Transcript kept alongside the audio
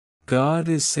God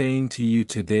is saying to you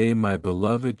today, my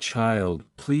beloved child,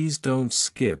 please don't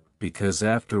skip, because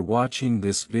after watching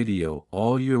this video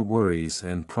all your worries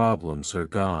and problems are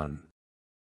gone.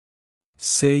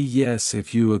 Say yes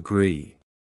if you agree.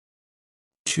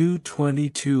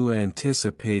 222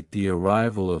 Anticipate the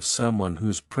arrival of someone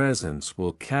whose presence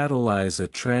will catalyze a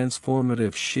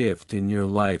transformative shift in your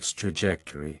life's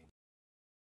trajectory.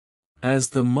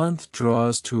 As the month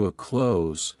draws to a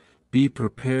close, be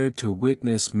prepared to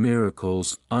witness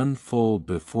miracles unfold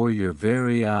before your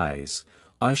very eyes,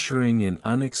 ushering in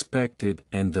unexpected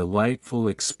and delightful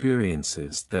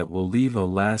experiences that will leave a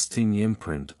lasting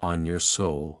imprint on your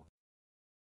soul.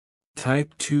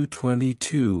 Type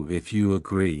 222 if you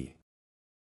agree.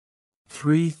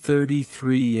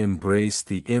 333 Embrace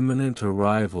the imminent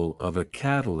arrival of a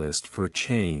catalyst for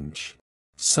change,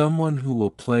 someone who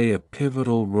will play a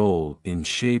pivotal role in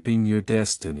shaping your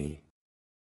destiny.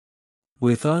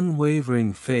 With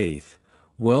unwavering faith,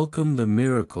 welcome the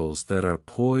miracles that are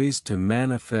poised to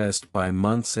manifest by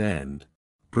month's end,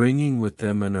 bringing with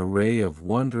them an array of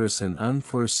wondrous and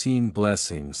unforeseen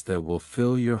blessings that will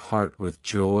fill your heart with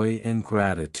joy and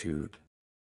gratitude.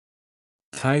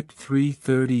 Type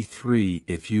 333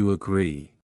 if you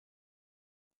agree.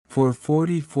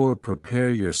 444 Prepare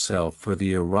yourself for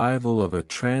the arrival of a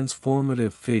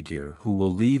transformative figure who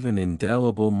will leave an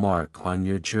indelible mark on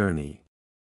your journey.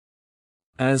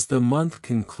 As the month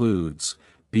concludes,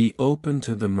 be open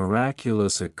to the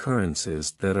miraculous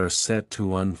occurrences that are set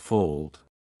to unfold,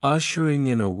 ushering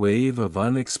in a wave of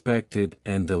unexpected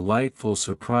and delightful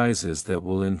surprises that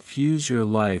will infuse your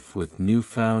life with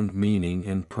newfound meaning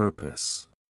and purpose.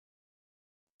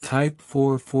 Type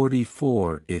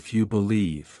 444 if you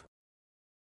believe.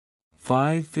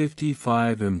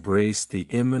 555 Embrace the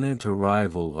imminent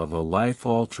arrival of a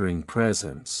life-altering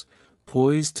presence,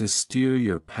 poised to steer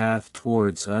your path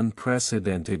towards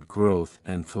unprecedented growth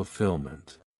and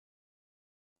fulfillment.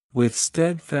 With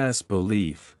steadfast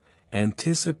belief,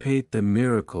 anticipate the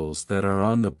miracles that are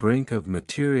on the brink of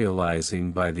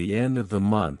materializing by the end of the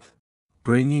month,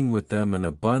 bringing with them an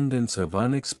abundance of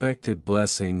unexpected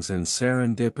blessings and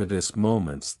serendipitous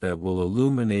moments that will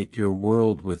illuminate your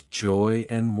world with joy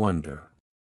and wonder.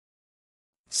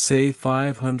 Say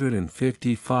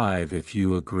 555 if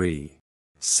you agree.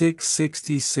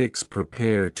 666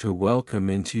 Prepare to welcome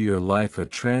into your life a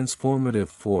transformative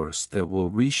force that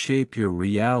will reshape your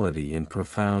reality in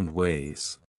profound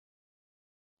ways.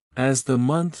 As the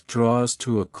month draws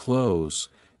to a close,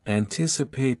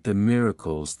 anticipate the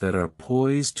miracles that are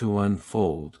poised to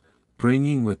unfold,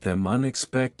 bringing with them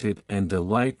unexpected and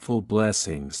delightful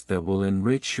blessings that will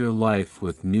enrich your life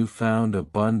with newfound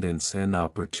abundance and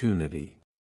opportunity.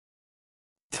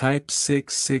 Type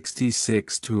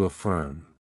 666 to affirm.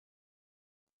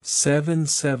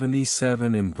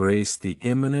 777 Embrace the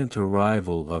imminent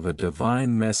arrival of a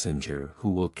divine messenger who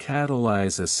will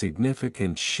catalyze a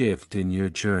significant shift in your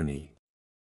journey.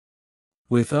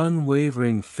 With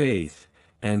unwavering faith,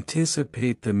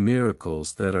 anticipate the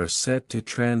miracles that are set to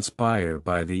transpire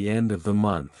by the end of the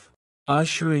month,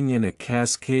 ushering in a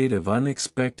cascade of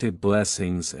unexpected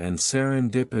blessings and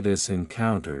serendipitous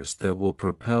encounters that will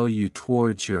propel you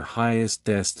towards your highest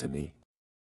destiny.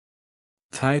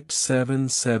 Type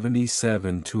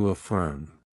 777 to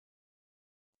affirm.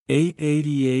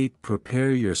 888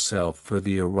 Prepare yourself for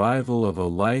the arrival of a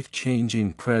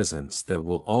life-changing presence that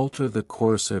will alter the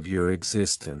course of your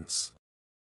existence.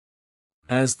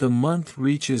 As the month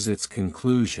reaches its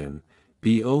conclusion,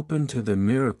 be open to the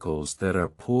miracles that are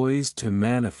poised to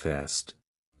manifest,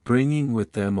 bringing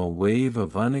with them a wave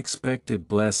of unexpected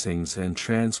blessings and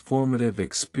transformative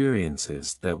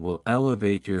experiences that will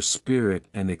elevate your spirit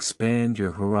and expand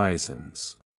your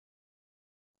horizons.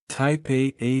 Type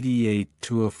 888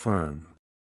 to affirm.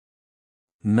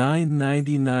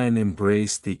 999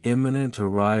 Embrace the imminent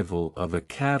arrival of a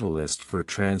catalyst for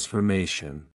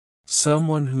transformation,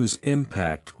 someone whose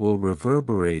impact will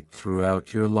reverberate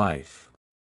throughout your life.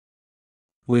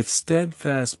 With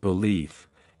steadfast belief,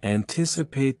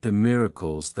 anticipate the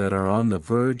miracles that are on the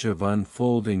verge of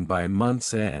unfolding by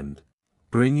month's end,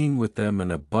 bringing with them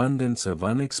an abundance of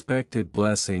unexpected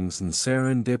blessings and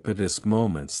serendipitous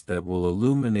moments that will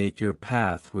illuminate your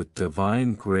path with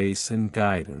divine grace and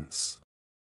guidance.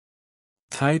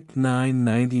 Type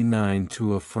 999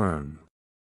 to affirm.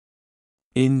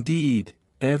 Indeed,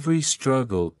 every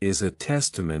struggle is a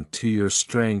testament to your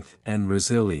strength and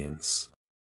resilience.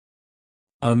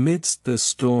 Amidst the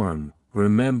storm,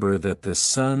 remember that the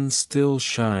sun still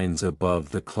shines above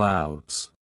the clouds.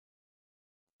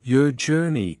 Your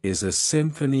journey is a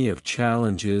symphony of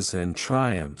challenges and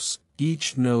triumphs,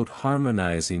 each note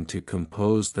harmonizing to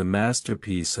compose the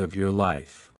masterpiece of your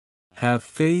life. Have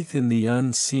faith in the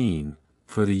unseen,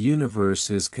 for the universe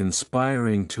is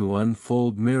conspiring to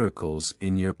unfold miracles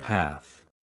in your path.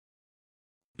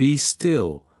 Be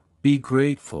still, be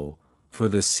grateful, for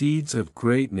the seeds of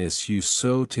greatness you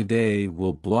sow today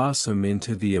will blossom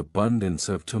into the abundance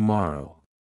of tomorrow.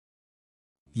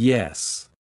 Yes.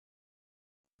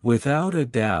 Without a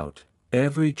doubt,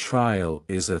 every trial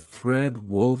is a thread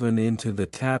woven into the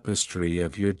tapestry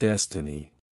of your destiny.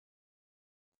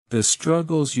 The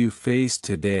struggles you face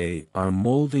today are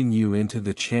molding you into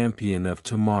the champion of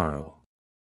tomorrow.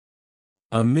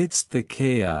 Amidst the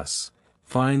chaos,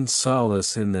 find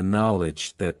solace in the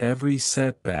knowledge that every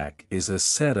setback is a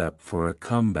setup for a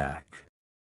comeback.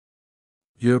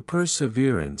 Your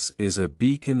perseverance is a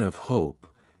beacon of hope,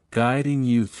 guiding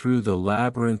you through the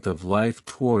labyrinth of life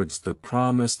towards the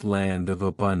promised land of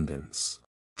abundance.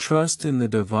 Trust in the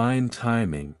divine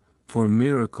timing, for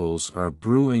miracles are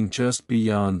brewing just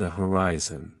beyond the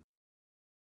horizon.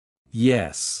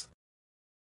 Yes.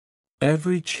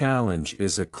 Every challenge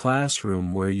is a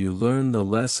classroom where you learn the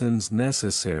lessons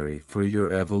necessary for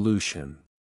your evolution.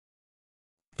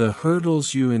 The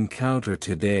hurdles you encounter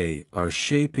today are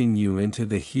shaping you into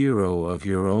the hero of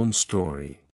your own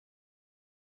story.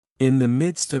 In the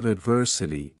midst of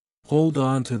adversity, hold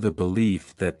on to the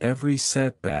belief that every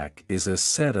setback is a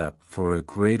setup for a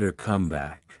greater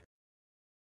comeback.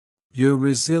 Your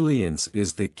resilience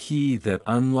is the key that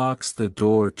unlocks the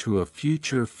door to a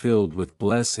future filled with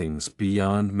blessings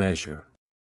beyond measure.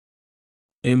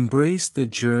 Embrace the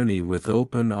journey with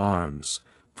open arms,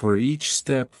 for each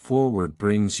step forward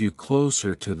brings you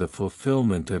closer to the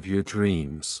fulfillment of your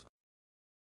dreams.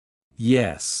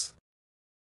 Yes.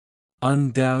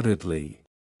 Undoubtedly,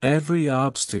 every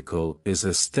obstacle is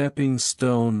a stepping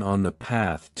stone on the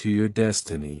path to your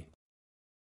destiny.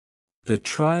 The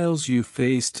trials you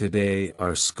face today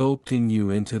are sculpting you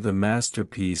into the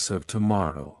masterpiece of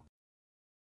tomorrow.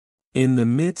 In the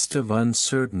midst of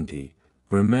uncertainty,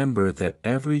 remember that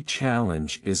every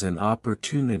challenge is an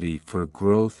opportunity for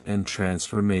growth and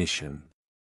transformation.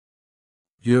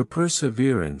 Your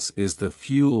perseverance is the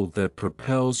fuel that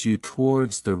propels you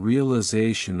towards the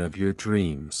realization of your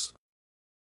dreams.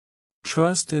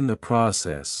 Trust in the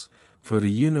process, for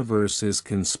the universe is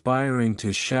conspiring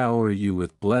to shower you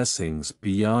with blessings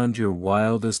beyond your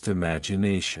wildest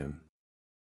imagination.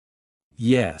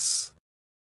 Yes.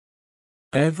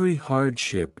 Every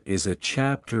hardship is a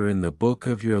chapter in the book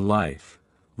of your life,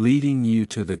 leading you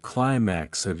to the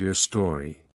climax of your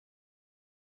story.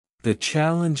 The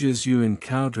challenges you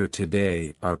encounter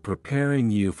today are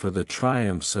preparing you for the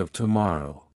triumphs of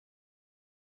tomorrow.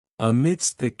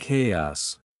 Amidst the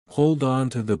chaos, hold on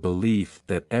to the belief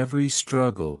that every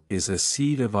struggle is a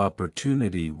seed of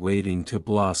opportunity waiting to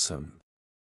blossom.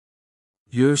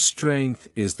 Your strength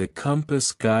is the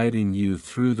compass guiding you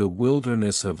through the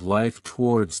wilderness of life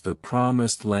towards the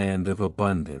promised land of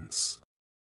abundance.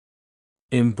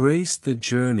 Embrace the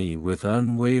journey with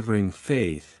unwavering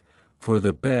faith, for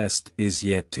the best is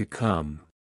yet to come.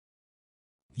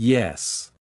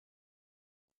 Yes.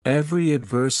 Every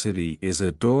adversity is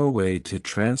a doorway to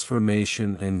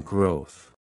transformation and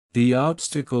growth. The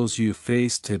obstacles you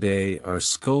face today are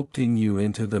sculpting you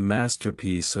into the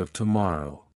masterpiece of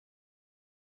tomorrow.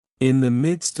 In the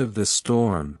midst of the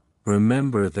storm,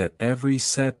 remember that every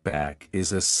setback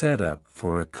is a setup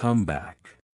for a comeback.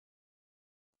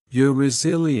 Your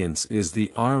resilience is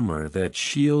the armor that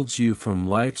shields you from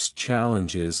life's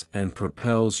challenges and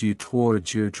propels you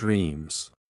towards your dreams.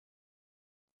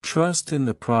 Trust in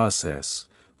the process,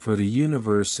 for the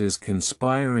universe is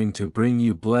conspiring to bring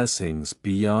you blessings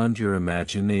beyond your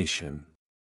imagination.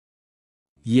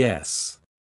 Yes.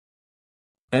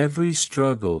 Every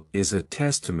struggle is a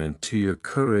testament to your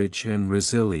courage and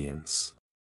resilience.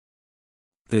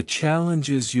 The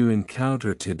challenges you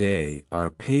encounter today are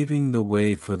paving the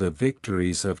way for the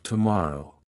victories of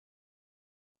tomorrow.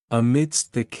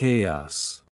 Amidst the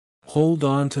chaos, hold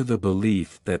on to the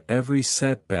belief that every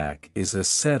setback is a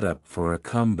setup for a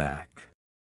comeback.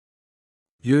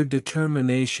 Your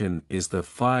determination is the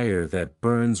fire that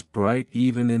burns bright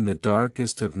even in the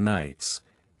darkest of nights,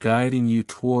 guiding you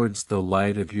towards the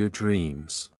light of your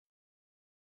dreams.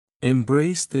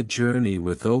 Embrace the journey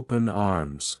with open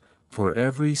arms, for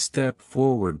every step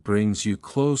forward brings you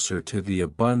closer to the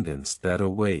abundance that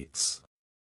awaits.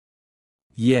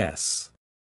 Yes.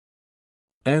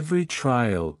 Every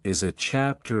trial is a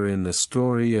chapter in the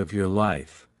story of your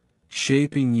life,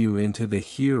 shaping you into the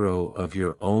hero of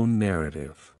your own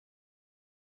narrative.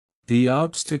 The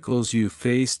obstacles you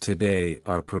face today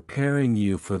are preparing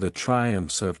you for the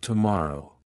triumphs of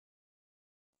tomorrow.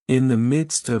 In the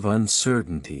midst of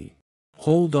uncertainty,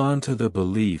 Hold on to the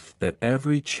belief that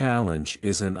every challenge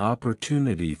is an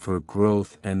opportunity for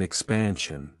growth and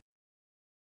expansion.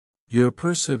 Your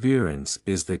perseverance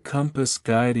is the compass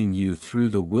guiding you through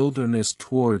the wilderness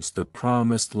towards the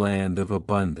promised land of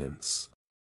abundance.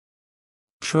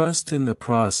 Trust in the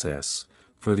process,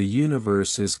 for the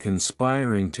universe is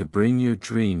conspiring to bring your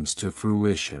dreams to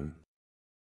fruition.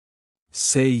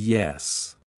 Say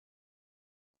yes.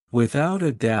 Without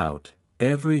a doubt,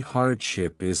 every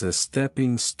hardship is a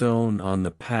stepping stone on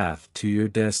the path to your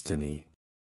destiny.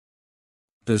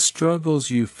 The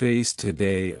struggles you face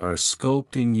today are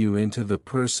sculpting you into the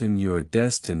person you are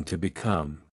destined to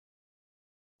become.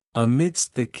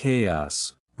 Amidst the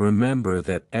chaos, remember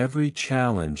that every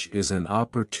challenge is an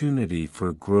opportunity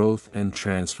for growth and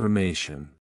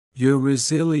transformation. Your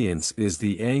resilience is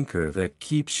the anchor that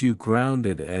keeps you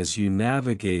grounded as you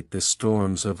navigate the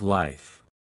storms of life.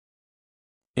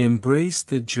 Embrace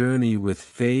the journey with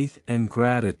faith and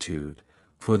gratitude,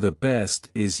 for the best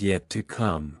is yet to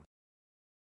come.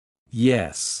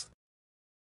 Yes.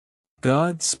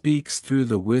 God speaks through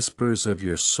the whispers of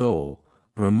your soul,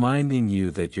 reminding you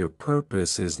that your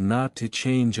purpose is not to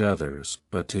change others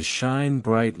but to shine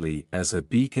brightly as a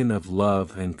beacon of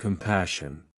love and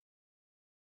compassion.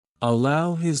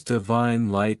 Allow His divine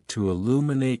light to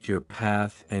illuminate your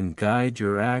path and guide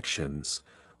your actions,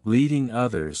 leading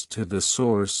others to the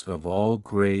source of all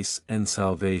grace and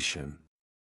salvation.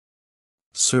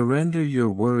 Surrender your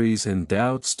worries and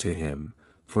doubts to Him,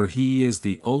 for He is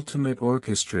the ultimate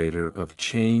orchestrator of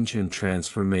change and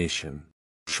transformation.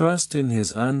 Trust in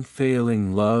His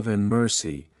unfailing love and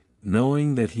mercy,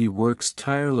 knowing that He works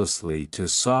tirelessly to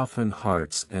soften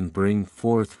hearts and bring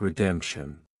forth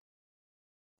redemption.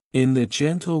 In the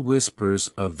gentle whispers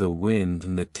of the wind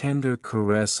and the tender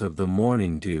caress of the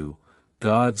morning dew,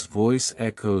 God's voice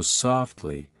echoes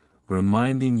softly,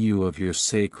 reminding you of your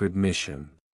sacred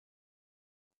mission.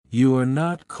 You are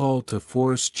not called to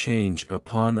force change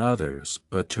upon others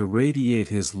but to radiate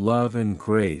His love and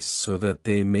grace so that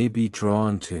they may be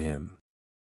drawn to Him.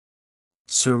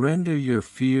 Surrender your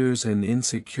fears and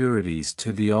insecurities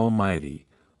to the Almighty,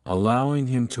 allowing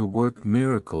Him to work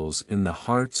miracles in the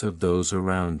hearts of those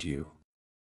around you.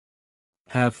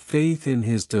 Have faith in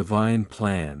His divine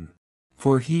plan,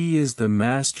 for He is the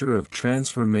master of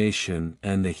transformation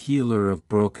and the healer of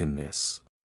brokenness.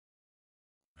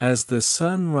 As the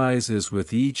sun rises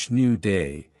with each new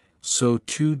day, so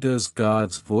too does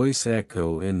God's voice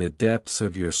echo in the depths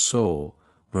of your soul,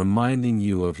 reminding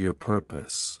you of your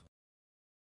purpose.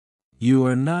 You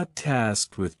are not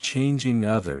tasked with changing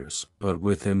others but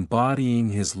with embodying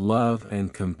His love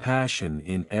and compassion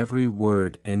in every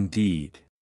word and deed.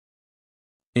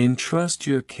 Entrust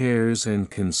your cares and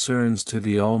concerns to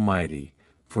the Almighty,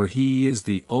 for He is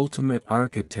the ultimate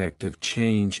architect of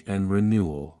change and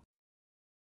renewal.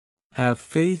 Have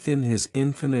faith in His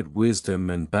infinite wisdom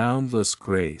and boundless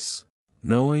grace,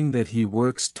 knowing that He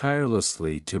works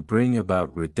tirelessly to bring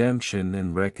about redemption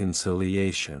and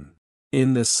reconciliation.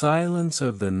 In the silence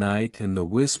of the night and the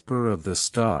whisper of the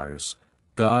stars,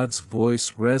 God's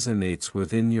voice resonates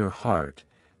within your heart,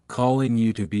 calling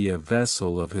you to be a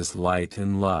vessel of His light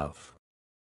and love.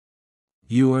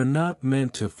 You are not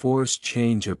meant to force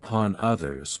change upon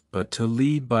others but to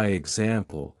lead by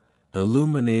example,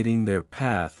 illuminating their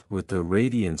path with the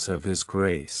radiance of His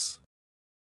grace.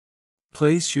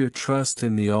 Place your trust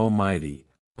in the Almighty,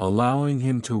 allowing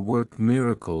Him to work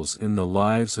miracles in the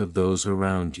lives of those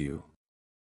around you.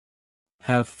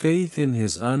 Have faith in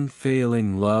His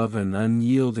unfailing love and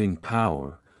unyielding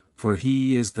power, for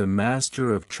He is the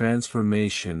master of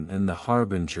transformation and the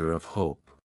harbinger of hope.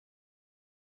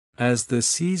 As the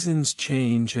seasons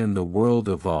change and the world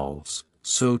evolves,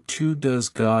 so too does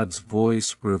God's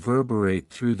voice reverberate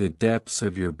through the depths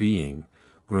of your being,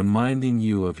 reminding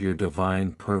you of your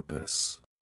divine purpose.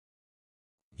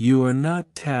 You are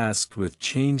not tasked with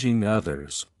changing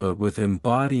others but with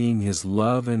embodying His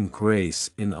love and grace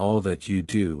in all that you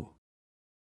do.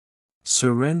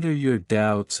 Surrender your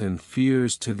doubts and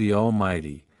fears to the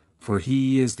Almighty, for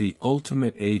He is the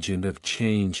ultimate agent of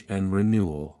change and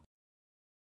renewal.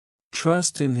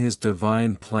 Trust in His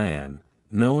divine plan,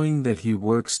 knowing that He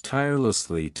works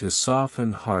tirelessly to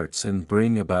soften hearts and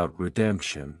bring about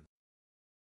redemption.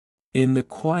 In the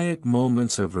quiet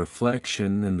moments of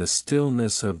reflection and the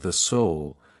stillness of the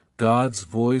soul, God's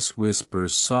voice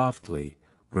whispers softly,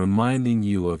 reminding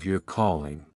you of your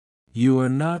calling. You are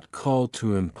not called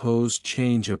to impose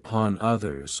change upon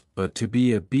others but to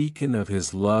be a beacon of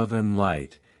His love and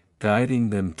light, guiding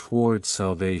them toward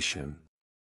salvation.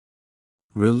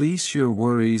 Release your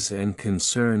worries and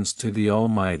concerns to the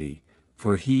Almighty,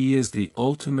 for He is the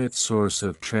ultimate source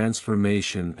of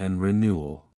transformation and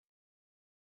renewal.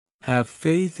 Have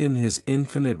faith in His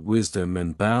infinite wisdom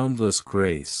and boundless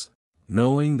grace,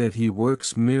 knowing that He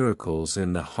works miracles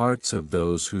in the hearts of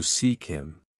those who seek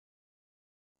Him.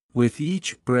 With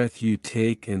each breath you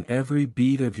take and every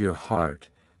beat of your heart,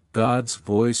 God's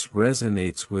voice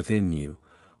resonates within you,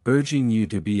 urging you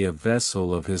to be a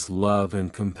vessel of His love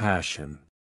and compassion.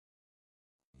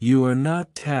 You are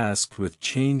not tasked with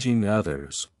changing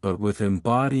others, but with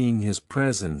embodying His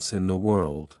presence in the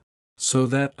world, so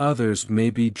that others may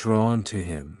be drawn to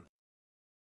Him.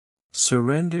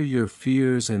 Surrender your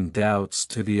fears and doubts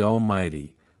to the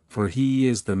Almighty, for He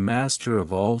is the Master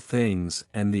of all things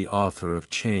and the author of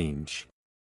change.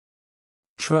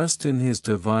 Trust in His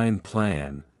divine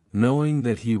plan, knowing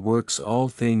that He works all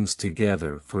things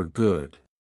together for good.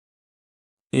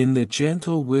 In the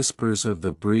gentle whispers of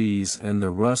the breeze and the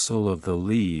rustle of the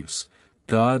leaves,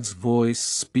 God's voice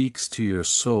speaks to your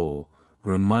soul,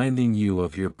 reminding you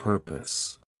of your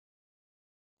purpose.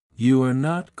 You are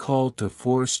not called to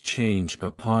force change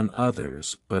upon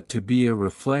others but to be a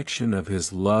reflection of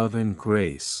His love and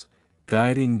grace,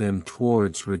 guiding them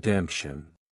towards redemption.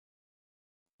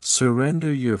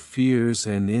 Surrender your fears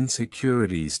and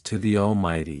insecurities to the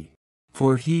Almighty,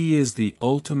 for He is the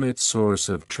ultimate source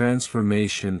of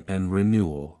transformation and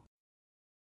renewal.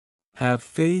 Have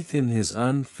faith in His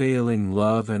unfailing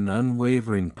love and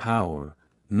unwavering power,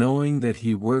 knowing that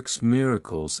He works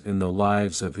miracles in the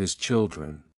lives of His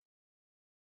children.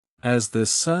 As the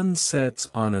sun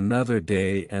sets on another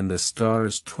day and the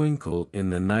stars twinkle in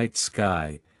the night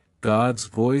sky, God's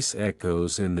voice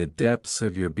echoes in the depths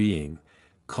of your being,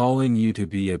 calling you to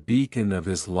be a beacon of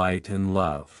His light and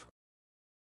love.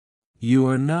 You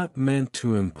are not meant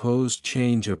to impose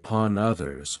change upon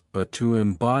others but to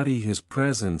embody His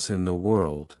presence in the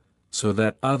world, so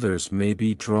that others may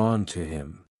be drawn to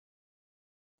Him.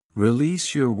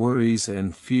 Release your worries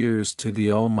and fears to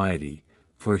the Almighty,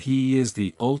 for He is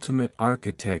the ultimate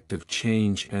architect of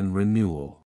change and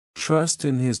renewal. Trust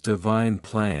in His divine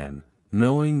plan,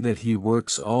 knowing that He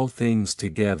works all things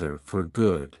together for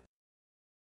good.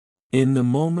 In the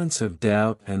moments of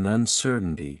doubt and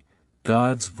uncertainty,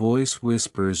 God's voice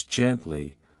whispers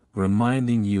gently,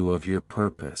 reminding you of your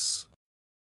purpose.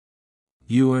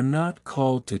 You are not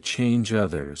called to change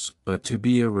others but to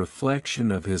be a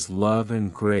reflection of His love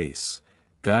and grace,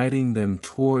 guiding them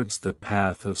towards the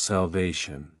path of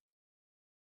salvation.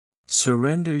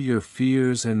 Surrender your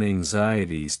fears and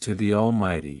anxieties to the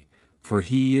Almighty, for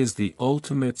He is the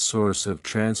ultimate source of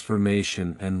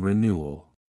transformation and renewal.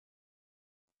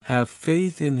 Have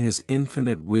faith in His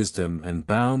infinite wisdom and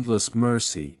boundless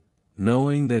mercy,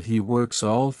 knowing that He works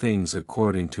all things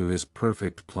according to His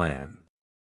perfect plan.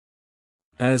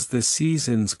 As the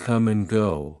seasons come and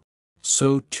go,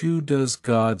 so too does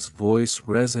God's voice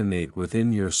resonate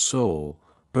within your soul,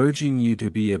 urging you to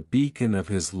be a beacon of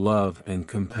His love and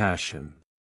compassion.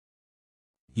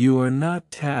 You are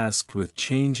not tasked with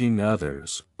changing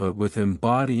others but with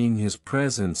embodying His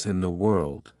presence in the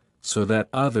world, so that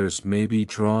others may be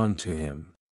drawn to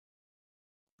Him.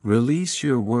 Release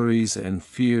your worries and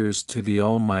fears to the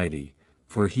Almighty,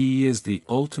 for He is the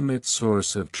ultimate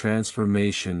source of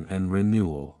transformation and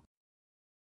renewal.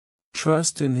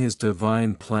 Trust in His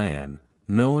divine plan,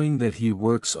 knowing that He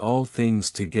works all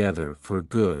things together for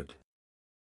good.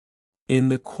 In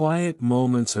the quiet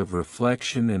moments of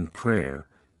reflection and prayer,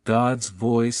 God's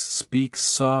voice speaks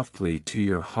softly to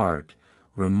your heart,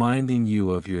 reminding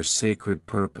you of your sacred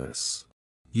purpose.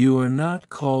 You are not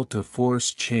called to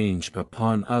force change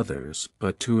upon others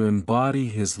but to embody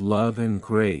His love and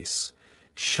grace,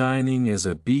 shining as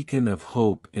a beacon of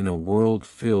hope in a world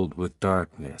filled with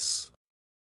darkness.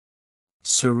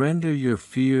 Surrender your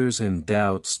fears and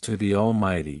doubts to the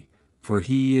Almighty, for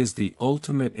He is the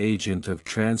ultimate agent of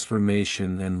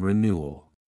transformation and renewal.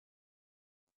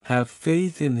 Have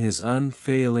faith in His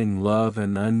unfailing love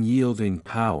and unyielding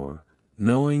power,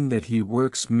 knowing that He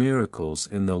works miracles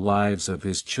in the lives of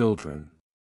His children.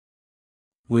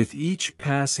 With each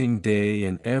passing day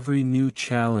and every new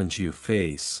challenge you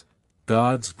face,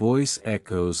 God's voice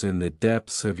echoes in the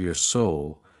depths of your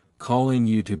soul, calling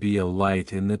you to be a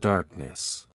light in the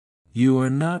darkness. You are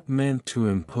not meant to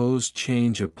impose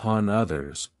change upon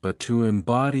others but to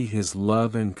embody His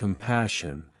love and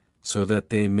compassion, so that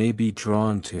they may be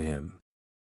drawn to Him.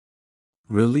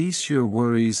 Release your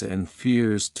worries and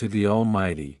fears to the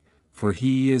Almighty, for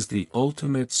He is the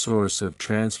ultimate source of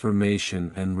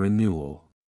transformation and renewal.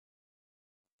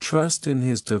 Trust in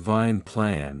His divine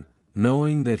plan,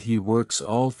 knowing that He works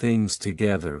all things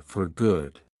together for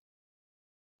good.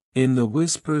 In the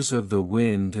whispers of the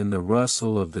wind and the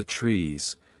rustle of the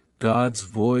trees, God's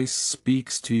voice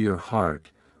speaks to your heart,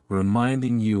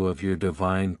 reminding you of your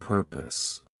divine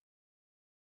purpose.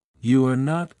 You are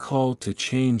not called to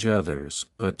change others,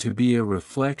 but to be a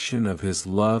reflection of His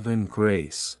love and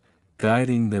grace,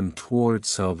 guiding them toward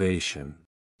salvation.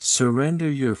 Surrender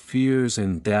your fears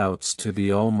and doubts to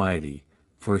the Almighty,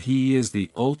 for He is the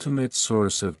ultimate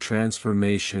source of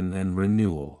transformation and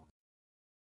renewal.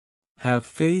 Have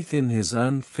faith in His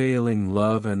unfailing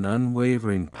love and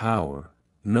unwavering power,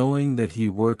 knowing that He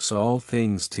works all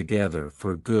things together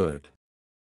for good.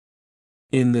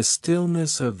 In the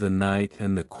stillness of the night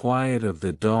and the quiet of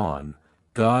the dawn,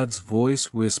 God's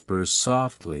voice whispers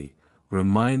softly,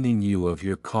 reminding you of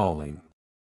your calling.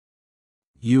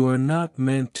 You are not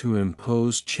meant to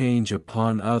impose change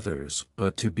upon others,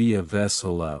 but to be a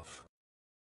vessel of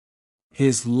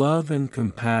His love and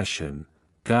compassion,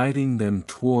 guiding them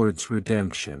towards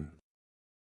redemption.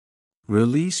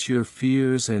 Release your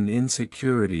fears and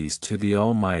insecurities to the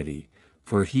Almighty,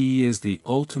 for He is the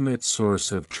ultimate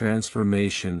source of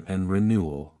transformation and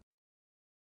renewal.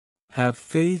 Have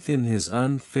faith in His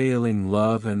unfailing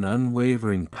love and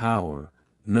unwavering power,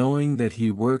 knowing that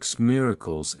He works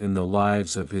miracles in the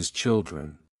lives of His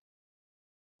children.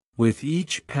 With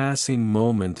each passing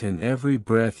moment and every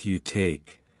breath you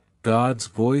take, God's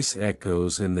voice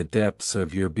echoes in the depths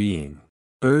of your being,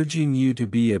 urging you to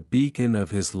be a beacon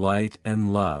of His light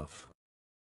and love.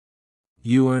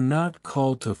 You are not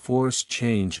called to force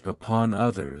change upon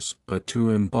others, but to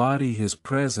embody His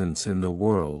presence in the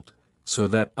world, so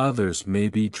that others may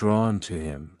be drawn to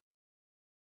Him.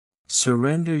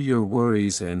 Surrender your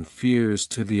worries and fears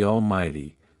to the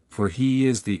Almighty, for He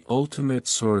is the ultimate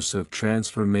source of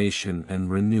transformation and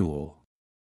renewal.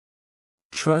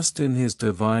 Trust in His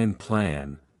divine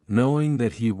plan, knowing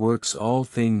that He works all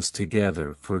things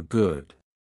together for good.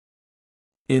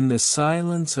 In the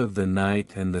silence of the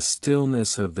night and the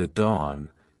stillness of the dawn,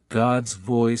 God's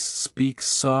voice speaks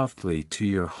softly to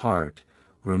your heart,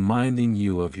 reminding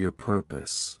you of your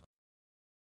purpose.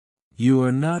 You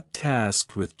are not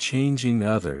tasked with changing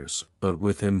others, but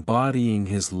with embodying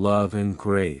His love and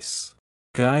grace,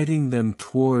 guiding them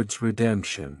towards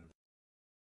redemption.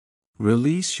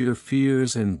 Release your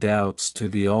fears and doubts to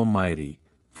the Almighty,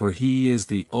 for He is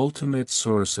the ultimate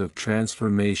source of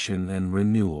transformation and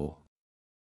renewal.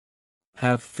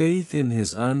 Have faith in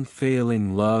His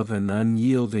unfailing love and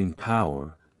unyielding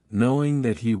power, knowing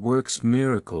that He works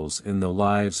miracles in the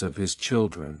lives of His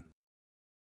children.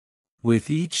 With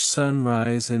each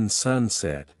sunrise and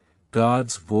sunset,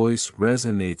 God's voice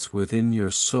resonates within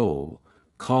your soul,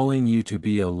 calling you to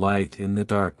be a light in the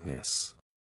darkness.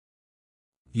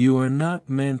 You are not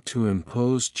meant to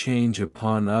impose change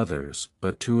upon others,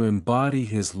 but to embody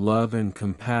His love and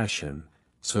compassion,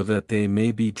 so that they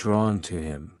may be drawn to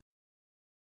Him.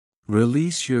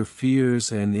 Release your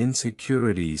fears and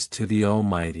insecurities to the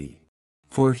Almighty,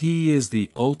 for He is the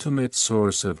ultimate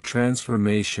source of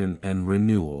transformation and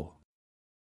renewal.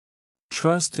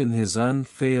 Trust in His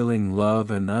unfailing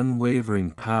love and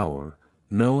unwavering power,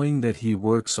 knowing that He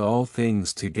works all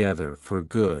things together for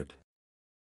good.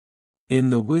 In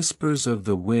the whispers of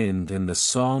the wind and the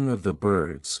song of the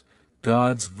birds,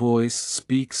 God's voice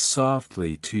speaks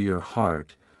softly to your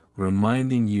heart,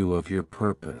 reminding you of your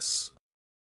purpose.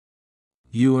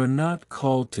 You are not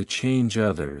called to change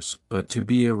others, but to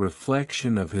be a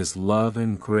reflection of His love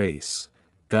and grace,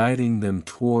 guiding them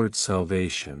toward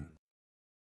salvation.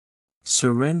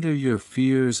 Surrender your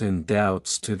fears and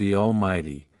doubts to the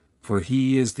Almighty, for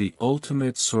He is the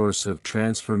ultimate source of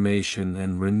transformation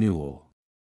and renewal.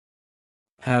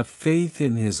 Have faith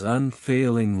in His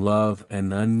unfailing love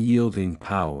and unyielding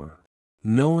power,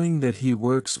 knowing that He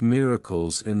works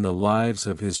miracles in the lives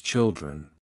of His children.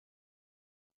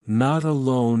 Not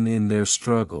alone in their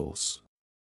struggles.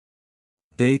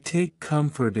 They take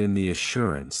comfort in the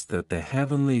assurance that the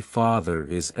Heavenly Father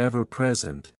is ever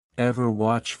present, ever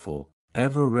watchful,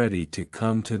 ever ready to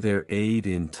come to their aid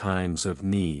in times of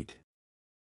need.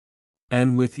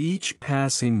 And with each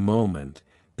passing moment,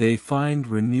 they find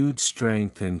renewed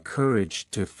strength and courage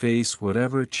to face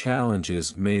whatever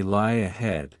challenges may lie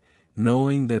ahead,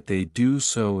 knowing that they do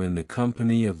so in the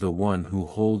company of the One who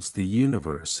holds the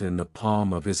universe in the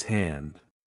palm of His hand.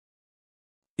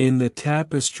 In the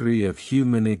tapestry of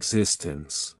human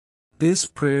existence, this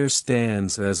prayer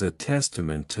stands as a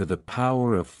testament to the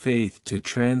power of faith to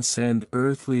transcend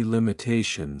earthly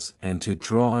limitations and to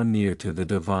draw near to the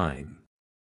divine.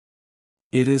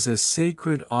 It is a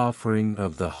sacred offering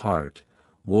of the heart,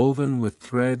 woven with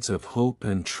threads of hope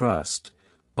and trust,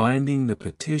 binding the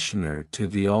petitioner to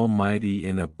the Almighty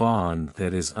in a bond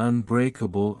that is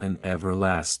unbreakable and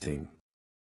everlasting.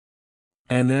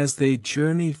 And as they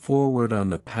journey forward on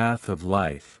the path of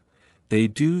life, they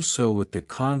do so with the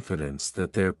confidence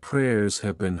that their prayers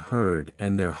have been heard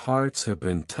and their hearts have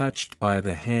been touched by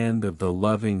the hand of the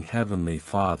loving Heavenly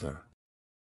Father.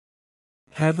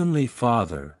 Heavenly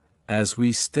Father, as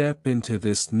we step into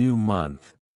this new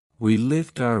month, we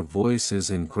lift our voices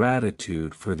in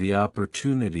gratitude for the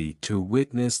opportunity to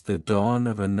witness the dawn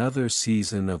of another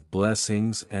season of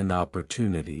blessings and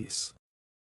opportunities.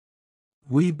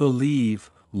 We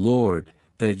believe, Lord,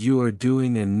 that you are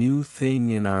doing a new thing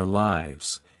in our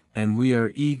lives, and we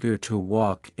are eager to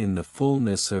walk in the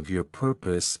fullness of your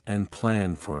purpose and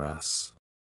plan for us.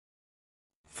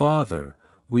 Father,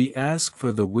 we ask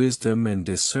for the wisdom and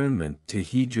discernment to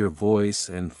heed your voice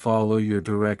and follow your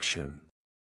direction.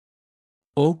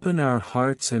 Open our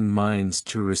hearts and minds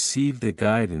to receive the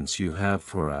guidance you have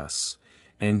for us,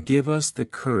 and give us the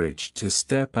courage to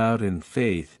step out in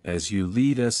faith as you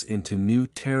lead us into new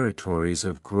territories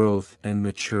of growth and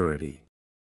maturity.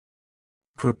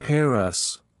 Prepare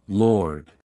us,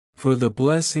 Lord, for the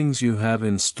blessings you have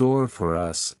in store for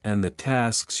us and the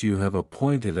tasks you have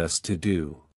appointed us to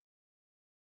do.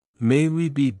 May we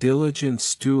be diligent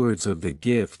stewards of the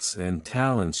gifts and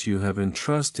talents you have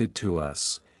entrusted to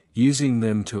us, using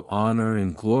them to honor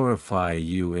and glorify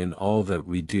you in all that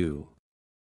we do.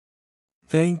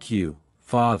 Thank you,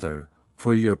 Father,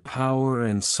 for your power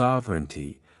and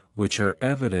sovereignty, which are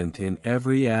evident in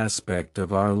every aspect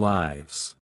of our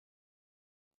lives.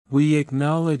 We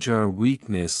acknowledge our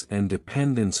weakness and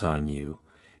dependence on you,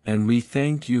 and we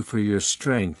thank you for your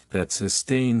strength that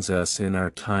sustains us in our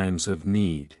times of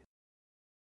need.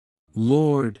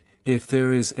 Lord, if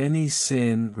there is any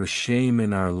sin or shame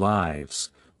in our lives,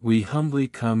 we humbly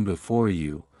come before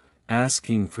you,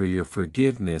 asking for your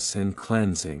forgiveness and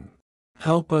cleansing.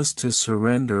 Help us to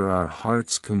surrender our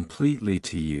hearts completely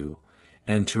to you,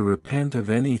 and to repent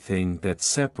of anything that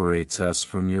separates us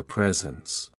from your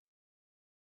presence.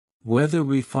 Whether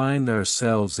we find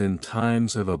ourselves in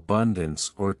times of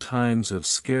abundance or times of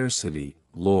scarcity,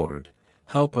 Lord,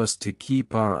 help us to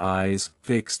keep our eyes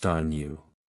fixed on you.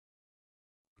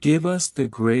 Give us the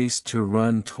grace to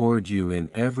run toward you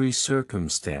in every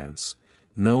circumstance,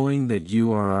 knowing that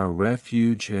you are our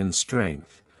refuge and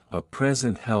strength, a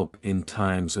present help in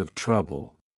times of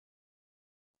trouble.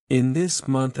 In this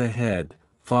month ahead,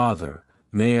 Father,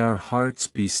 may our hearts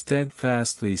be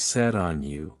steadfastly set on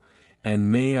you, and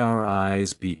may our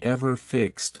eyes be ever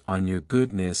fixed on your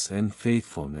goodness and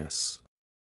faithfulness.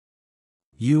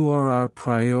 You are our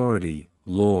priority,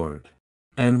 Lord,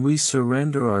 and we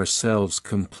surrender ourselves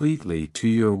completely to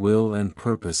your will and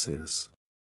purposes.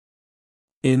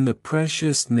 In the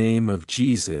precious name of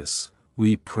Jesus,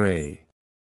 we pray.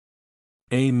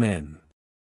 Amen.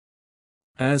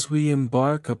 As we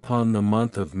embark upon the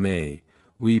month of May,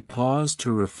 we pause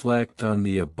to reflect on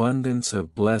the abundance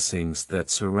of blessings that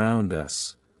surround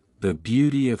us, the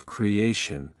beauty of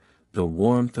creation, the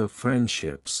warmth of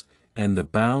friendships, and the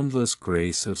boundless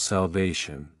grace of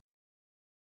salvation.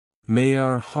 May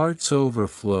our hearts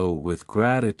overflow with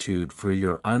gratitude for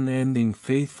your unending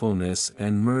faithfulness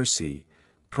and mercy,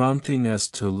 prompting us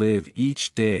to live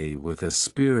each day with a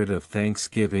spirit of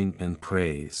thanksgiving and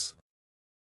praise.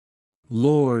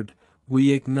 Lord,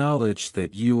 we acknowledge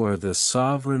that you are the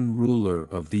sovereign ruler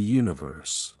of the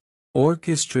universe,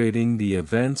 orchestrating the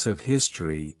events of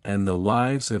history and the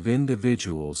lives of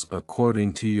individuals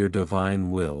according to your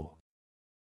divine will.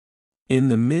 In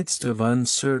the midst of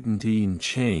uncertainty and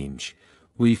change,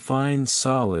 we find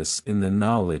solace in the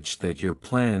knowledge that your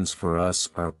plans for us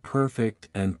are perfect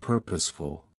and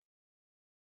purposeful.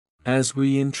 As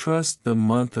we entrust the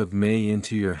month of May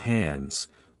into your hands,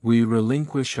 we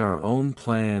relinquish our own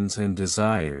plans and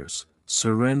desires,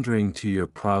 surrendering to your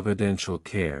providential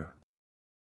care.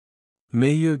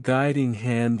 May your guiding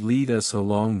hand lead us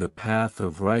along the path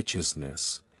of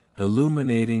righteousness,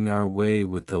 illuminating our way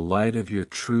with the light of your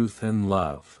truth and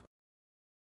love.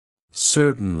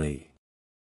 Certainly.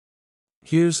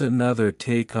 Here's another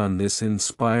take on this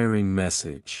inspiring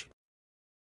message.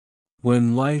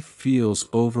 When life feels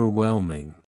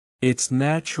overwhelming, it's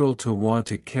natural to want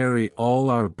to carry all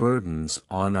our burdens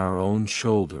on our own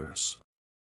shoulders.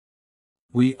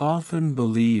 We often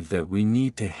believe that we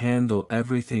need to handle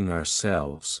everything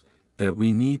ourselves, that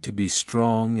we need to be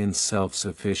strong and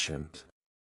self-sufficient.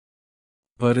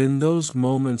 But in those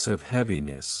moments of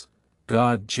heaviness,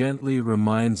 God gently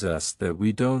reminds us that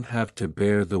we don't have to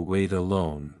bear the weight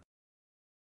alone.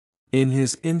 In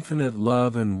His infinite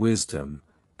love and wisdom,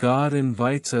 God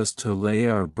invites us to lay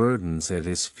our burdens at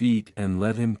His feet and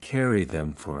let Him carry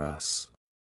them for us.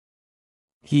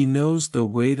 He knows the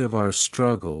weight of our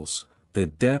struggles, the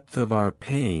depth of our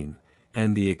pain,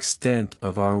 and the extent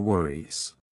of our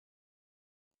worries.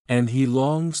 And He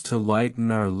longs to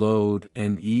lighten our load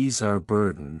and ease our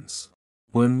burdens.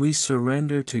 When we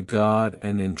surrender to God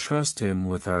and entrust Him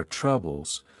with our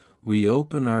troubles, we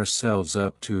open ourselves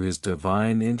up to His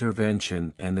divine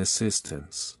intervention and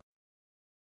assistance.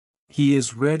 He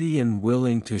is ready and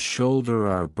willing to shoulder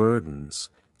our burdens,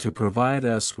 to provide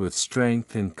us with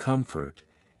strength and comfort,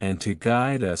 and to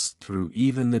guide us through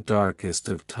even the darkest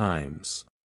of times.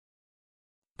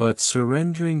 But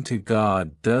surrendering to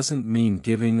God doesn't mean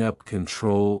giving up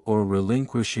control or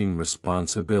relinquishing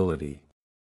responsibility.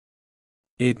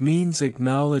 It means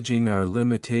acknowledging our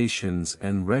limitations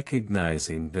and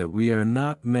recognizing that we are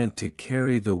not meant to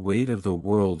carry the weight of the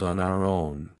world on our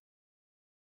own.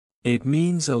 It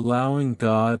means allowing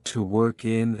God to work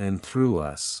in and through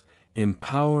us,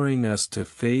 empowering us to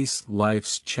face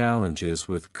life's challenges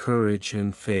with courage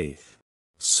and faith.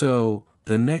 So,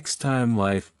 the next time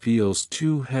life feels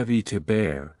too heavy to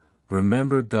bear,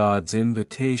 remember God's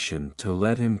invitation to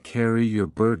let Him carry your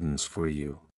burdens for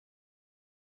you.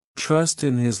 Trust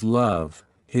in His love,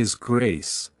 His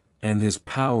grace, and His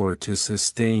power to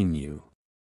sustain you.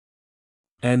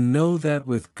 And know that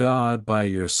with God by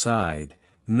your side,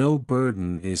 no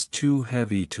burden is too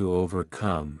heavy to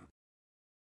overcome.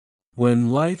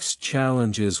 When life's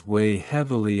challenges weigh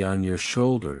heavily on your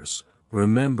shoulders,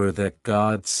 remember that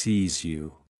God sees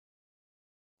you.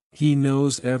 He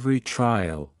knows every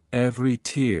trial, every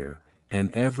tear,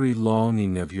 and every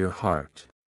longing of your heart.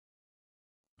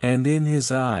 And in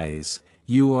His eyes,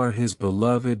 you are His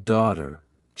beloved daughter,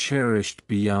 cherished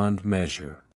beyond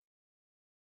measure.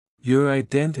 Your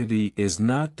identity is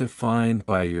not defined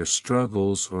by your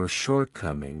struggles or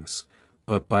shortcomings,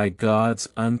 but by God's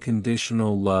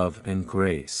unconditional love and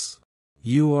grace.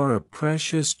 You are a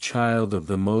precious child of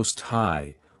the Most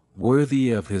High,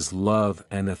 worthy of His love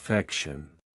and affection.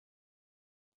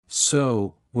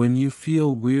 So, when you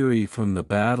feel weary from the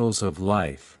battles of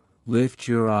life, lift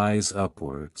your eyes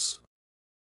upwards.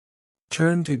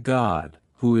 Turn to God,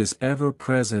 who is ever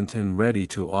present and ready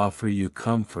to offer you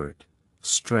comfort,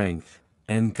 strength,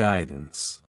 and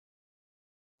guidance.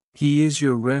 He is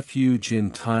your refuge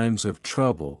in times of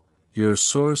trouble, your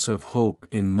source of hope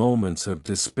in moments of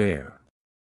despair.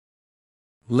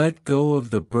 Let go of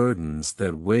the burdens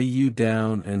that weigh you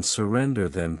down and surrender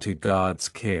them to God's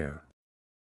care.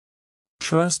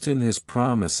 Trust in His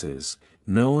promises,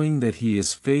 knowing that He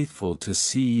is faithful to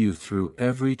see you through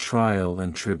every trial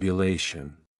and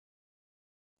tribulation.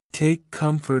 Take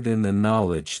comfort in the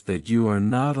knowledge that you are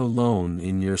not alone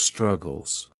in your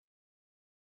struggles.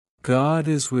 God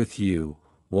is with you,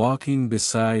 walking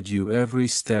beside you every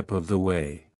step of the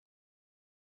way.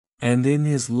 And in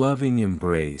His loving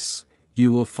embrace,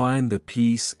 you will find the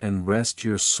peace and rest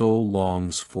your soul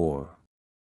longs for.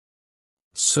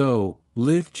 So,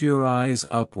 lift your eyes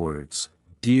upwards,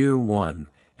 dear one,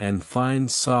 and find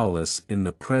solace in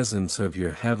the presence of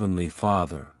your Heavenly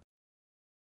Father.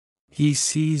 He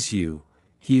sees you,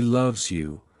 He loves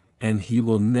you, and He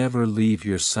will never leave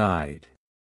your side.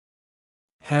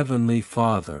 Heavenly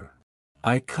Father,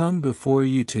 I come before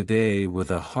you today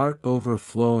with a heart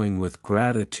overflowing with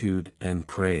gratitude and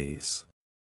praise.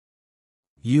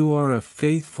 You are a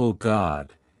faithful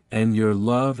God, and your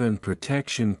love and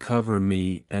protection cover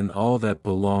me and all that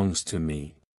belongs to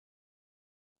me.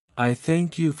 I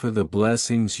thank you for the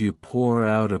blessings you pour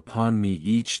out upon me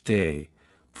each day,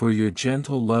 for your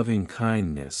gentle loving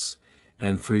kindness,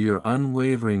 and for your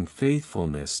unwavering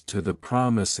faithfulness to the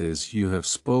promises you have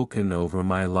spoken over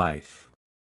my life.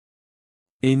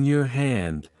 In your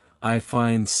hand, I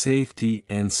find safety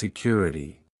and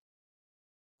security.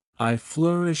 I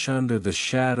flourish under the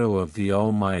shadow of the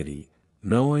Almighty,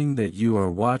 knowing that you are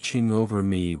watching over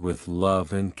me with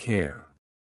love and care.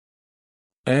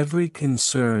 Every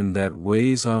concern that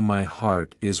weighs on my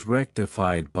heart is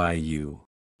rectified by you,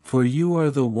 for you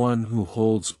are the one who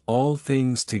holds all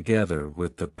things together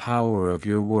with the power of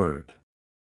your word.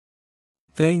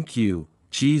 Thank you,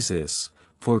 Jesus,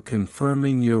 for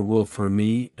confirming your will for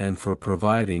me and for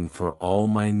providing for all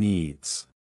my needs.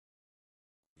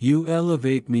 You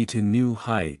elevate me to new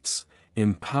heights,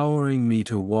 empowering me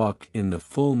to walk in the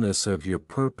fullness of your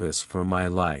purpose for my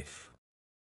life.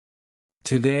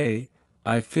 Today,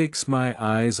 I fix my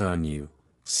eyes on you,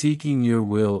 seeking your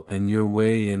will and your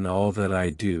way in all that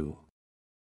I do.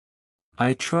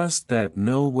 I trust that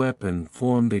no weapon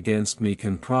formed against me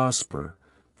can prosper,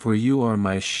 for you are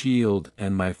my shield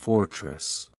and my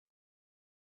fortress.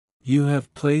 You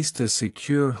have placed a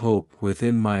secure hope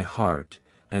within my heart,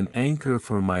 an anchor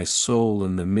for my soul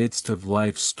in the midst of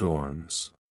life's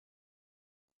storms.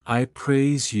 I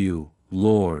praise you,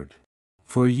 Lord,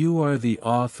 For you are the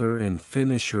author and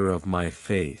finisher of my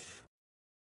faith.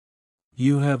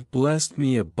 You have blessed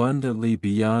me abundantly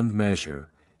beyond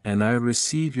measure, and I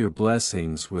receive your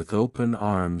blessings with open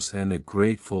arms and a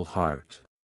grateful heart.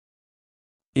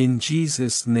 In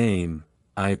Jesus' name,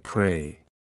 I pray.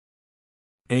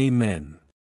 Amen.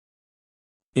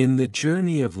 In the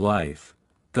journey of life,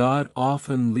 God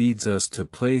often leads us to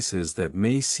places that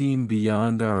may seem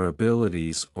beyond our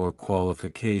abilities or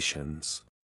qualifications.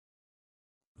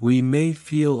 We may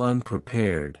feel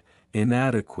unprepared,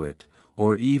 inadequate,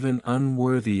 or even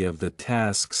unworthy of the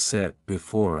tasks set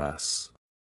before us.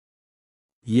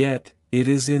 Yet, it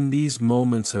is in these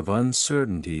moments of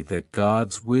uncertainty that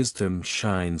God's wisdom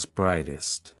shines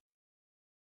brightest.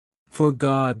 For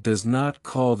God does not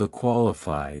call the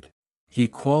qualified, He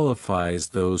qualifies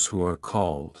those who are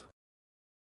called.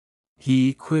 He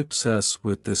equips us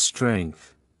with the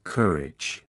strength,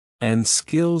 courage, and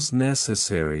skills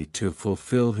necessary to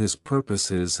fulfill His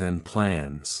purposes and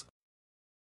plans.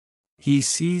 He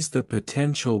sees the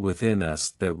potential within us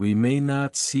that we may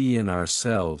not see in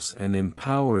ourselves and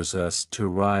empowers us to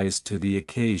rise to the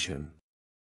occasion.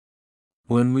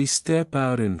 When we step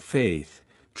out in faith,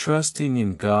 trusting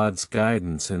in God's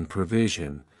guidance and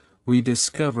provision, we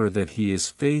discover that He is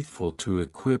faithful to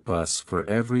equip us for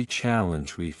every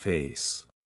challenge we face.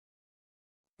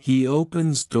 He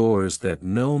opens doors that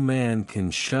no man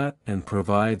can shut and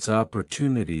provides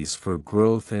opportunities for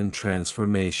growth and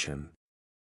transformation.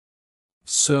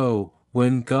 So,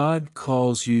 when God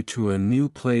calls you to a new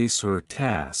place or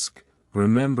task,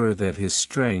 remember that His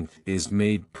strength is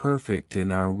made perfect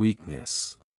in our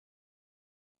weakness.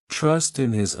 Trust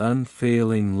in His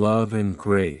unfailing love and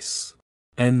grace,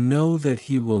 and know that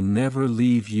He will never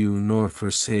leave you nor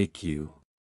forsake you.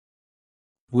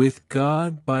 With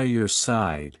God by your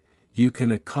side, you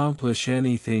can accomplish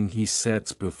anything He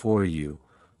sets before you,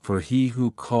 for He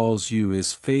who calls you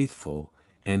is faithful,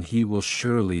 and He will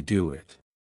surely do it.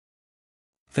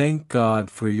 Thank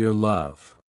God for your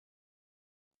love.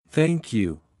 Thank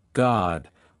you, God,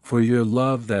 for your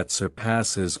love that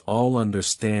surpasses all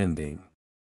understanding.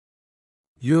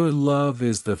 Your love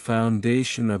is the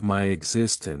foundation of my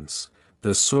existence,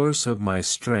 the source of my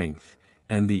strength,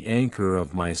 and the anchor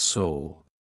of my soul.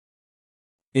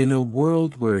 In a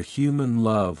world where human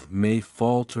love may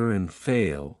falter and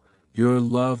fail, your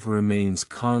love remains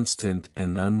constant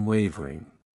and unwavering.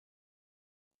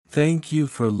 Thank you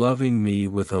for loving me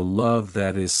with a love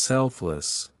that is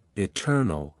selfless,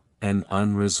 eternal, and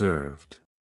unreserved.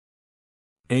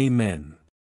 Amen.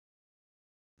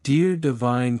 Dear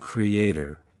Divine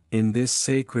Creator, in this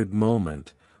sacred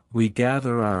moment, we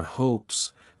gather our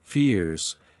hopes,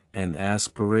 fears, and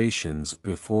aspirations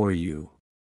before you.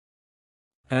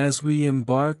 As we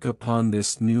embark upon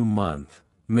this new month,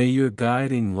 may your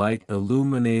guiding light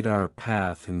illuminate our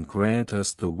path and grant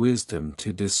us the wisdom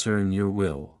to discern your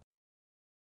will.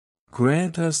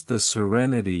 Grant us the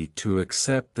serenity to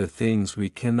accept the things we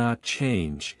cannot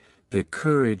change, the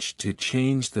courage to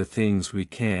change the things we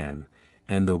can,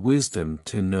 and the wisdom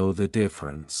to know the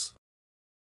difference.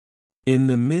 In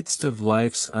the midst of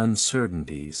life's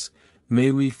uncertainties, may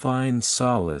we find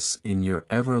solace in your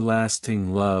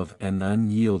everlasting love and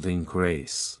unyielding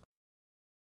grace.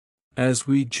 As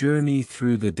we journey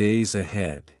through the days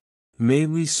ahead, may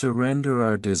we surrender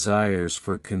our desires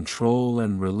for control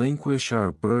and relinquish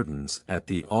our burdens at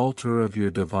the altar of your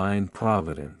divine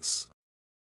providence.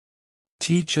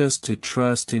 Teach us to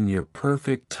trust in your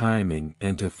perfect timing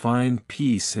and to find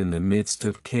peace in the midst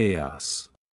of chaos.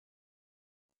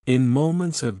 In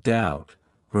moments of doubt,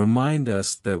 remind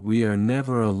us that we are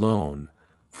never alone,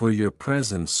 for your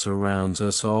presence surrounds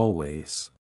us always.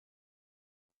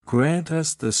 Grant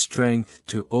us the strength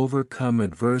to overcome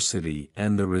adversity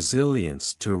and the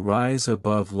resilience to rise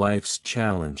above life's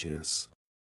challenges.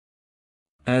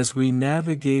 As we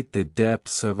navigate the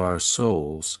depths of our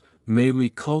souls, may we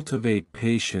cultivate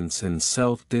patience and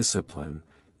self-discipline,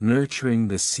 nurturing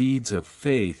the seeds of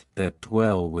faith that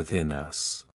dwell within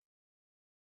us.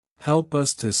 Help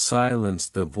us to silence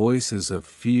the voices of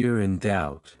fear and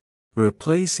doubt,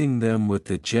 replacing them with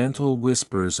the gentle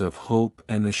whispers of hope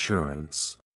and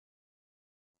assurance.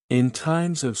 In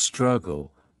times of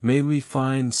struggle, may we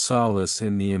find solace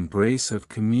in the embrace of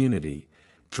community,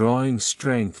 drawing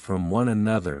strength from one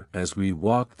another as we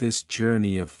walk this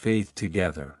journey of faith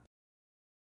together.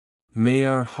 May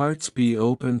our hearts be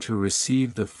open to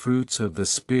receive the fruits of the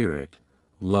Spirit: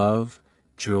 love,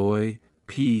 joy,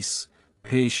 peace,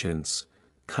 patience,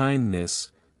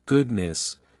 kindness,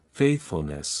 goodness,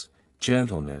 faithfulness,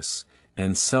 gentleness,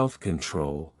 and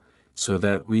self-control, so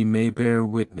that we may bear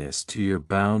witness to your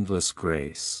boundless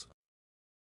grace.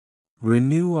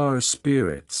 Renew our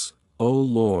spirits, O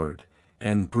Lord,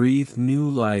 and breathe new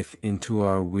life into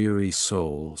our weary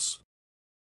souls.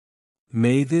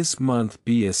 May this month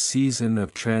be a season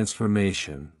of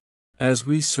transformation, as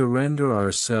we surrender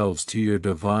ourselves to your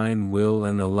divine will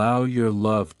and allow your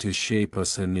love to shape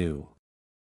us anew.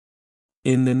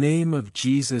 In the name of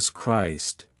Jesus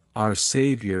Christ, our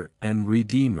Savior and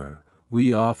Redeemer,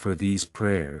 we offer these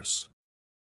prayers.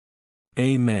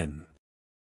 Amen.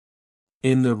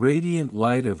 In the radiant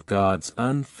light of God's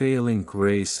unfailing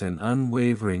grace and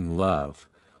unwavering love,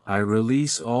 I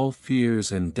release all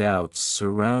fears and doubts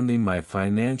surrounding my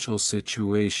financial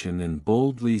situation and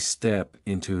boldly step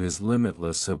into His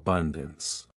limitless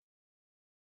abundance.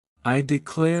 I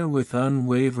declare with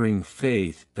unwavering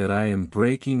faith that I am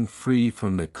breaking free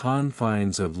from the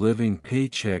confines of living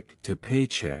paycheck to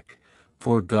paycheck,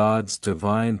 for God's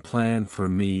divine plan for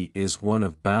me is one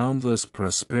of boundless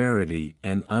prosperity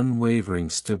and unwavering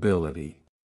stability.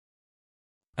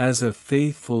 As a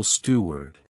faithful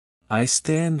steward, I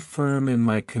stand firm in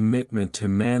my commitment to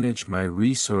manage my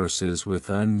resources with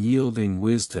unyielding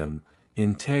wisdom,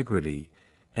 integrity,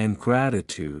 and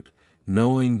gratitude,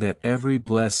 knowing that every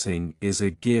blessing is a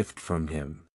gift from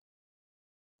Him.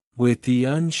 With the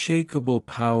unshakable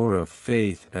power of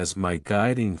faith as my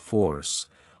guiding force,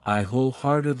 I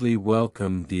wholeheartedly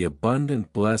welcome the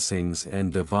abundant blessings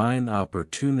and divine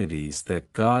opportunities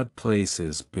that God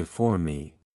places before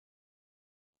me.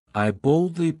 I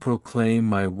boldly proclaim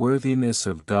my worthiness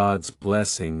of God's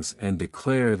blessings and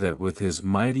declare that with His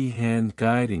mighty hand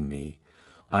guiding me,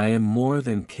 I am more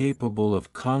than capable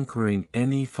of conquering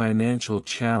any financial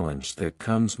challenge that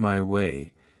comes my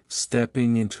way,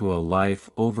 stepping into a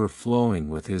life overflowing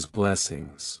with His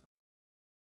blessings.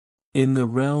 In the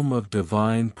realm of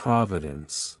divine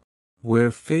providence, where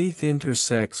faith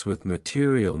intersects with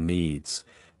material needs,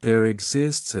 there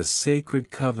exists a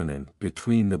sacred covenant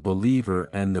between the believer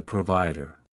and the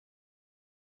provider.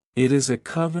 It is a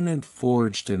covenant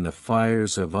forged in the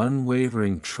fires of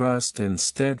unwavering trust and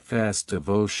steadfast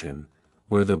devotion,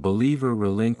 where the believer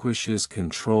relinquishes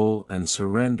control and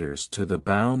surrenders to the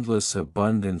boundless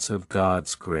abundance of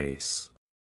God's grace.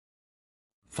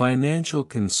 Financial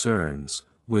concerns,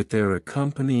 with their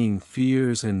accompanying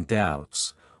fears and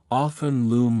doubts, often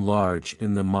loom large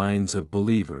in the minds of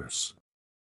believers.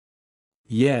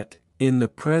 Yet, in the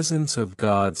presence of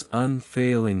God's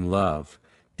unfailing love,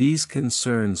 these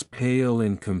concerns pale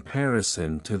in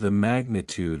comparison to the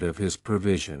magnitude of His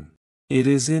provision. It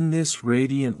is in this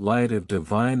radiant light of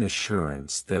divine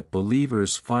assurance that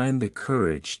believers find the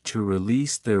courage to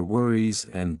release their worries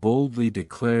and boldly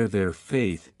declare their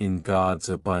faith in God's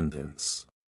abundance.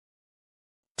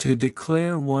 To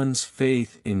declare one's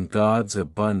faith in God's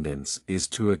abundance is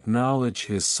to acknowledge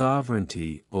His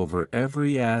sovereignty over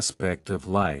every aspect of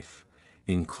life,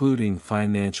 including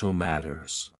financial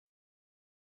matters.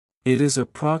 It is a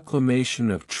proclamation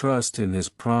of trust in His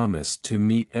promise to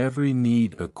meet every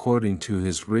need according to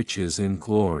His riches in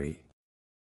glory.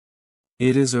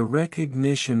 It is a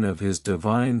recognition of His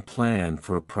divine plan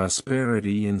for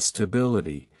prosperity and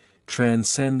stability,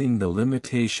 transcending the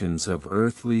limitations of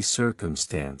earthly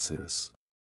circumstances.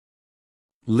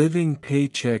 Living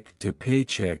paycheck to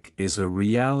paycheck is a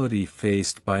reality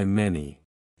faced by many,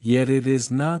 yet it is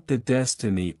not the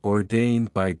destiny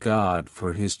ordained by God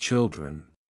for His children.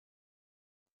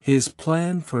 His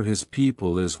plan for His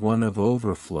people is one of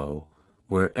overflow,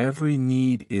 where every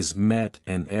need is met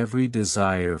and every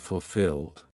desire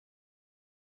fulfilled.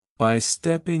 By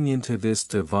stepping into this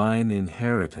divine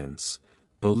inheritance,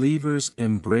 believers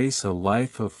embrace a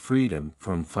life of freedom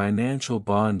from financial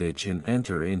bondage and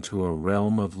enter into a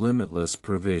realm of limitless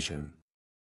provision.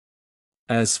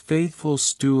 As faithful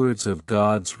stewards of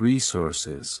God's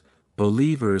resources,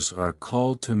 believers are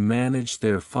called to manage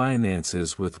their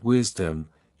finances with wisdom,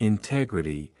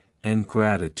 integrity, and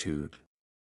gratitude.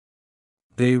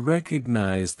 They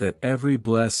recognize that every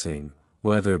blessing,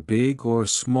 whether big or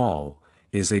small,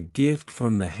 is a gift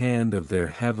from the hand of their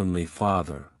Heavenly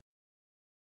Father.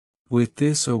 With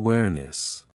this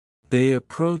awareness, they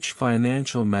approach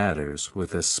financial matters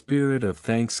with a spirit of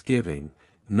thanksgiving,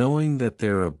 knowing that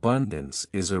their abundance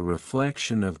is a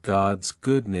reflection of God's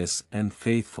goodness and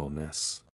faithfulness.